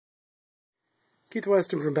Keith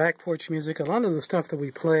Weston from Back Porch Music. A lot of the stuff that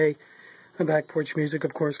we play on Back Porch Music,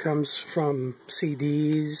 of course, comes from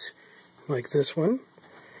CDs like this one,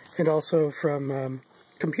 and also from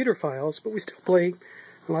computer files, but we still play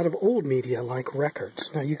a lot of old media like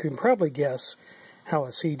records. Now, you can probably guess how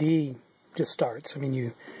a CD just starts. I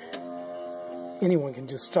mean, anyone can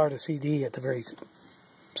just start a CD at the very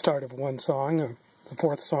start of one song, or the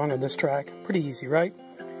fourth song on this track. Pretty easy, right?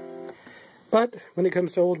 But when it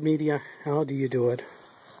comes to old media, how do you do it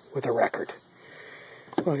with a record?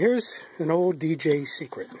 Well, here's an old DJ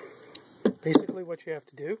secret. Basically what you have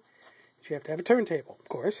to do is you have to have a turntable, of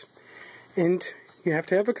course, and you have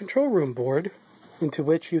to have a control room board into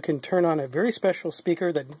which you can turn on a very special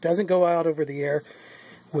speaker that doesn't go out over the air,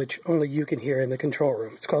 which only you can hear in the control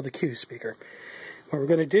room. It's called the Q speaker. What we're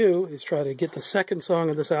going to do is try to get the second song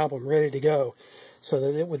of this album ready to go so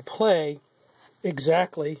that it would play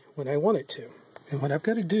exactly when I want it to. And what I've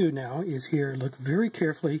got to do now is here, look very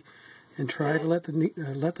carefully and try to let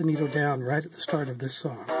the needle down right at the start of this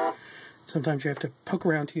song. Sometimes you have to poke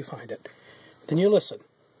around till you find it. Then you listen.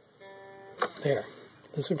 There.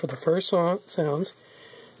 Listen for the first sounds.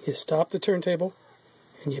 You stop the turntable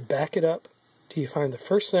and you back it up till you find the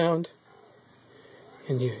first sound,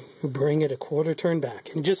 and you bring it a quarter turn back.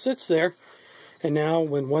 And it just sits there. And now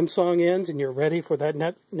when one song ends and you're ready for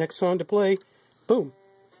that next song to play, boom.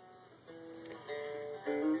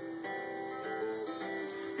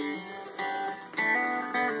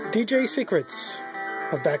 DJ Secrets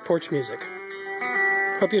of Back Porch Music.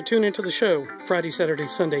 Hope you tune into the show Friday, Saturday,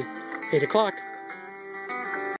 Sunday, 8 o'clock.